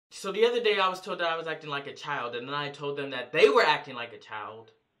So the other day I was told that I was acting like a child, and then I told them that they were acting like a child,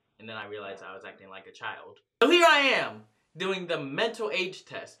 and then I realized I was acting like a child. So here I am, doing the mental age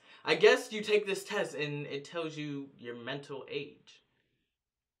test. I guess you take this test and it tells you your mental age.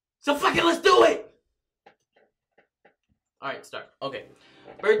 So fucking let's do it! Alright, start. Okay.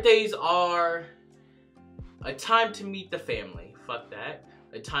 Birthdays are a time to meet the family. Fuck that.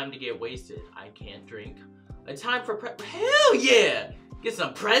 A time to get wasted. I can't drink. A time for hell yeah! Get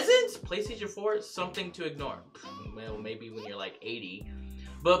some presents? PlayStation 4, something to ignore. Well, maybe when you're like 80.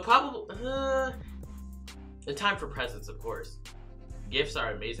 But probably, a time for presents, of course. Gifts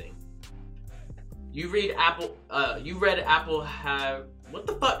are amazing. You read Apple have, what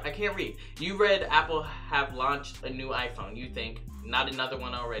the fuck? I can't read. You read Apple have launched a new iPhone. You think, not another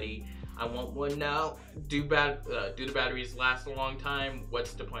one already. I want one now. Do the batteries last a long time?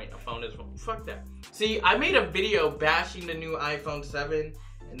 What's the point? A phone is, fuck that. See, I made a video bashing the new iPhone 7,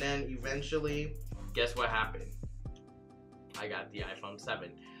 and then eventually, guess what happened? I got the iPhone 7.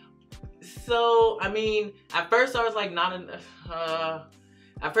 So, I mean, at first I was like, not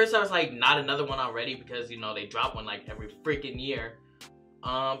another one already, because, you know, they drop one like every freaking year.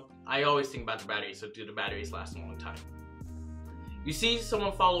 I always think about the batteries, so do the batteries last a long time? You see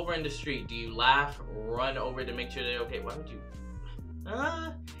someone fall over in the street, do you laugh, run over to make sure they're okay? Why would you?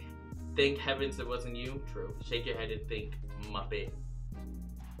 Thank heavens it wasn't you? True. Shake your head and think, Muppet.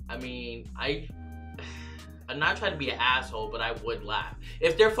 I mean, I'm not trying to be an asshole, but I would laugh.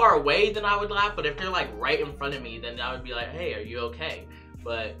 If they're far away, then I would laugh, but if they're like right in front of me, then I would be like, hey, are you okay?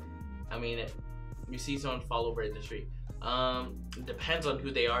 But, I mean, you see someone fall over in the street. It depends on who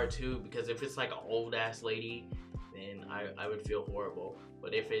they are too, because if it's like an old ass lady, then I would feel horrible.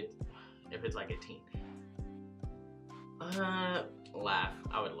 But if it's like a teen, laugh.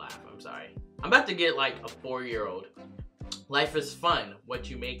 I would laugh. I'm sorry. I'm about to get like a 4-year-old. Life is fun. What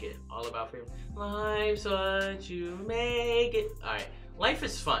you make it. All about family. Life's what you make it. All right. Life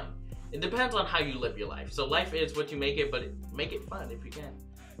is fun. It depends on how you live your life. So life is what you make it, but make it fun if you can.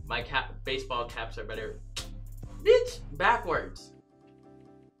 My baseball caps are better. Bitch, backwards.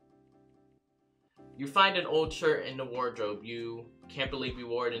 You find an old shirt in the wardrobe. You can't believe you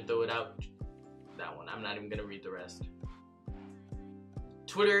wore it and throw it out. That one. I'm not even gonna read the rest.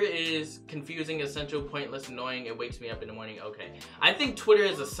 Twitter is confusing, essential, pointless, annoying. It wakes me up in the morning. Okay. I think Twitter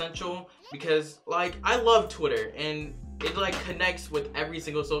is essential because, like, I love Twitter and it, like, connects with every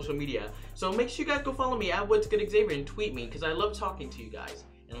single social media. So make sure you guys go follow me at WhatsGoodXavierYt and tweet me because I love talking to you guys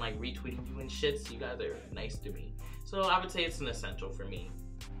and, like, retweeting you and shit. So you guys are nice to me. So I would say it's an essential for me.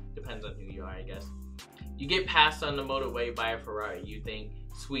 Depends on who you are, I guess. You get passed on the motorway by a Ferrari. You think,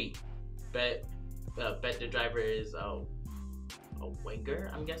 sweet. Bet the driver is a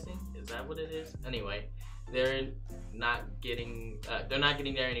wanker, I'm guessing. Is that what it is? Anyway, they're not getting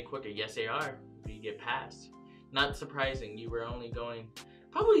there any quicker. Yes, they are. You get passed. Not surprising. You were only going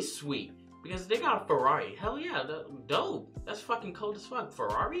probably sweet because they got a Ferrari. Hell yeah, dope. That's fucking cold as fuck.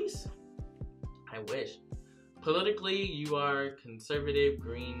 Ferraris? I wish. Politically, you are conservative,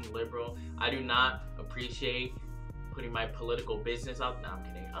 green, liberal. I do not appreciate putting my political business out. No, I'm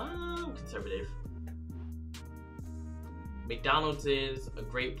kidding. I'm conservative. McDonald's is a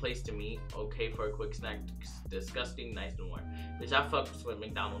great place to meet. Okay for a quick snack. Disgusting, nice and warm. Bitch, I fucks with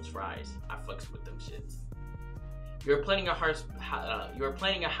McDonald's fries. I fucks with them shits. You're planning a house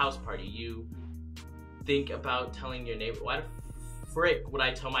party. You think about telling your neighbor. Why the frick would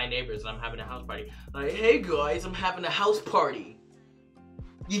I tell my neighbors that I'm having a house party? Like, hey guys, I'm having a house party.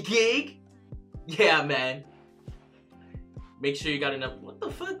 You gig? Yeah, man. Make sure you got enough. What the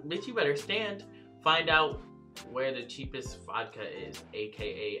fuck, bitch? You better stand. Find out where the cheapest vodka is,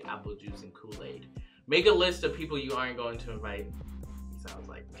 aka apple juice and Kool-Aid. Make a list of people you aren't going to invite. Sounds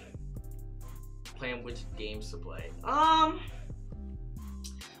like me. Plan which games to play. I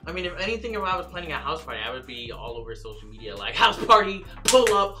mean, if anything, if I was planning a house party, I would be all over social media, like, house party,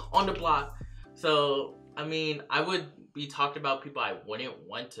 pull up on the block. So, I mean, I would be talked about people I wouldn't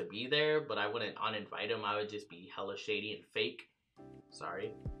want to be there, but I wouldn't uninvite them. I would just be hella shady and fake.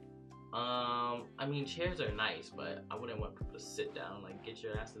 Sorry. I mean, chairs are nice, but I wouldn't want people to sit down, like, get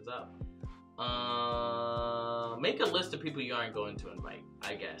your asses up. Make a list of people you aren't going to invite,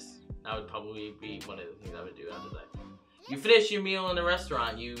 I guess. That would probably be one of the things I would do after that. You finish your meal in the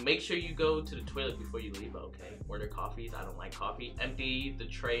restaurant. You make sure you go to the toilet before you leave. Okay. Order coffees. I don't like coffee. Empty the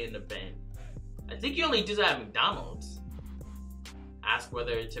tray in the bin. I think you only do that at McDonald's. Ask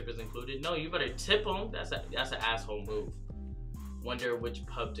whether a tip is included. No, you better tip them. That's an asshole move. Wonder which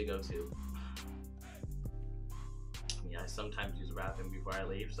pub to go to. Yeah, I sometimes use the bathroom before I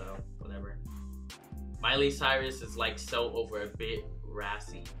leave, so whatever. Miley Cyrus is like so over a bit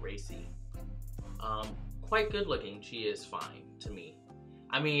Racy. Quite good looking. She is fine to me.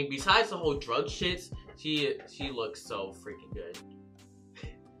 I mean, besides the whole drug shits, she looks so freaking good.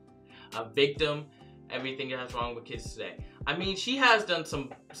 A victim, everything that's wrong with kids today. I mean, she has done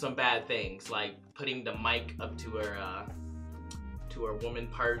some bad things, like putting the mic up to her woman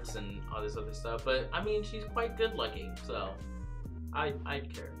parts and all this other stuff. But I mean, she's quite good looking, so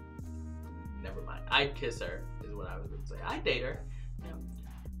I'd care. Never mind. I'd kiss her is what I was gonna say. I'd date her. Yeah.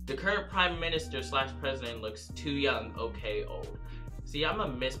 The current prime minister / president looks too young. Okay, old. See, I'm a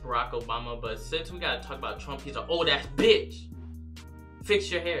Miss Barack Obama, but since we gotta talk about Trump, he's an old ass bitch.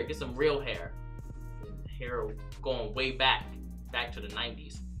 Fix your hair. Get some real hair. Hair going way back to the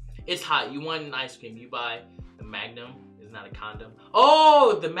 90s. It's hot. You want an ice cream? You buy the Magnum. It's not a condom.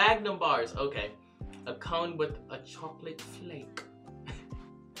 Oh, the Magnum bars. Okay, a cone with a chocolate flake.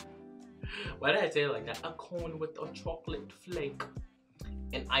 Why did I say it like that? A cone with a chocolate flake.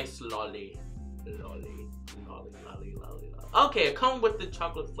 An ice lolly. Lolly. Okay, a cone with the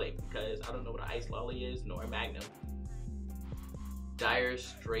chocolate flake, because I don't know what an ice lolly is, nor a Magnum. Dire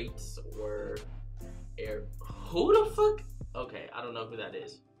Straits or Air. Who the fuck? Okay, I don't know who that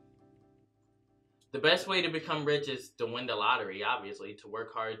is. The best way to become rich is to win the lottery, obviously. To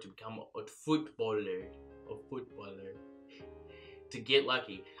work hard to become a footballer. To get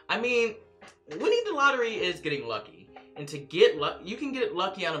lucky. I mean, winning the lottery is getting lucky. And to get lucky, you can get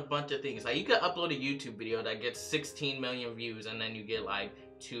lucky on a bunch of things. Like, you could upload a YouTube video that gets 16 million views, and then you get like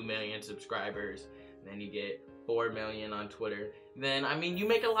 2 million subscribers. And then you get 4 million on Twitter. Then, I mean, you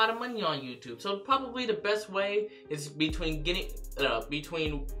make a lot of money on YouTube. So probably the best way is between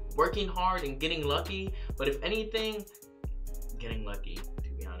working hard and getting lucky. But if anything, getting lucky, to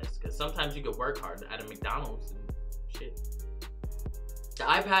be honest. Because sometimes you could work hard at a McDonald's and shit. The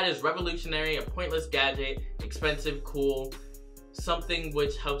iPad is revolutionary, a pointless gadget, expensive, cool, something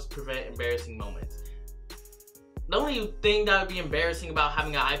which helps prevent embarrassing moments. The only thing that would be embarrassing about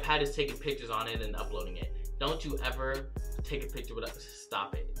having an iPad is taking pictures on it and uploading it. Don't you ever take a picture with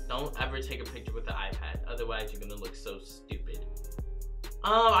stop it. Don't ever take a picture with the iPad. Otherwise, you're gonna look so stupid.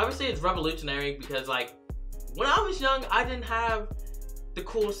 I would say it's revolutionary because, like, when I was young, I didn't have the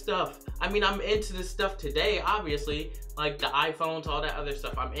cool stuff. I mean, I'm into this stuff today, obviously, like the iPhones, all that other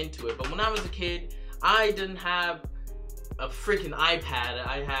stuff. I'm into it. But when I was a kid, I didn't have a freaking iPad.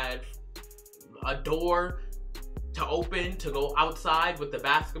 I had a door to open to go outside with the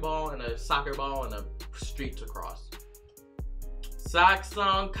basketball and a soccer ball and a street to cross. Socks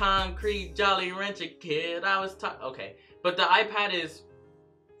on concrete, Jolly Rancher kid. Okay, but the iPad is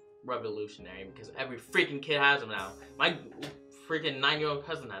revolutionary because every freaking kid has them now. My freaking 9-year-old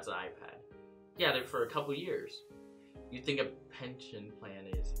cousin has an iPad. He had it for a couple years. You think a pension plan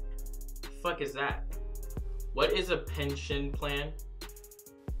is? The fuck is that? What is a pension plan?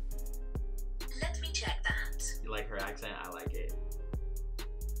 Let me check that. You like her accent? I like it.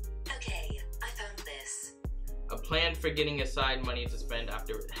 Okay, I found this. A plan for getting aside money to spend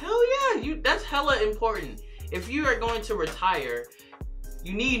after. Hell yeah, that's hella important. If you are going to retire,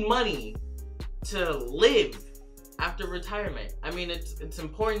 you need money to live after retirement. I mean, it's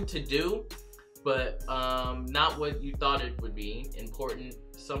important to do, but not what you thought it would be. Important,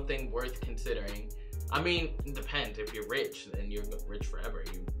 something worth considering. I mean, it depends. If you're rich, then you're rich forever.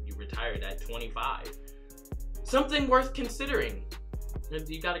 You retired at 25. Something worth considering.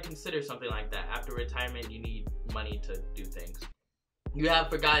 You got to consider something like that. After retirement, you need money to do things. You have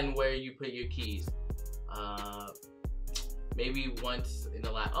forgotten where you put your keys. Maybe once in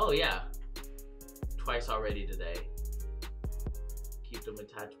the last. Oh yeah, twice already today. Keep them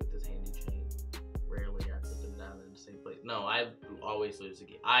attached with this handy chain. Rarely I put them down in the same place. No, I always lose the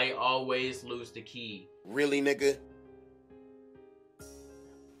key. I always lose the key. Really, nigga?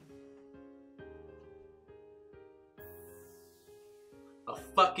 A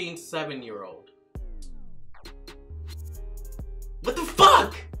fucking 7-year-old. What the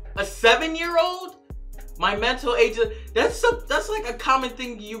fuck? A 7-year-old? My mental age is, that's like a common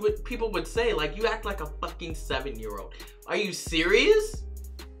thing people would say. Like, you act like a fucking 7-year-old. Are you serious?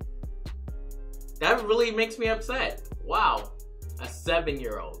 That really makes me upset. Wow. A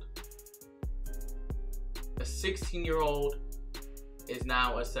 7-year-old. A 16-year-old is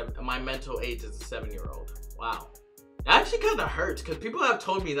now a 7. My mental age is a 7-year-old. Wow. That actually kind of hurts because people have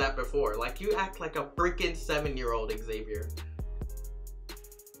told me that before. Like, you act like a freaking 7-year-old, Xavier.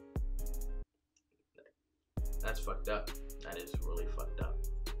 That's fucked up. That is really fucked up.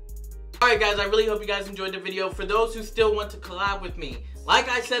 Alright guys, I really hope you guys enjoyed the video. For those who still want to collab with me, Like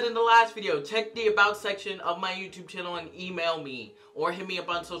I said in the last video, check the about section of my YouTube channel and email me. Or hit me up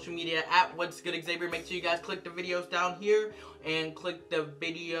on social media at WhatsGoodXavierYt. Make sure you guys click the videos down here and click the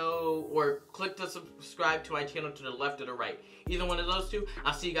video or click the subscribe to my channel to the left or the right. Either one of those two.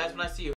 I'll see you guys when I see you.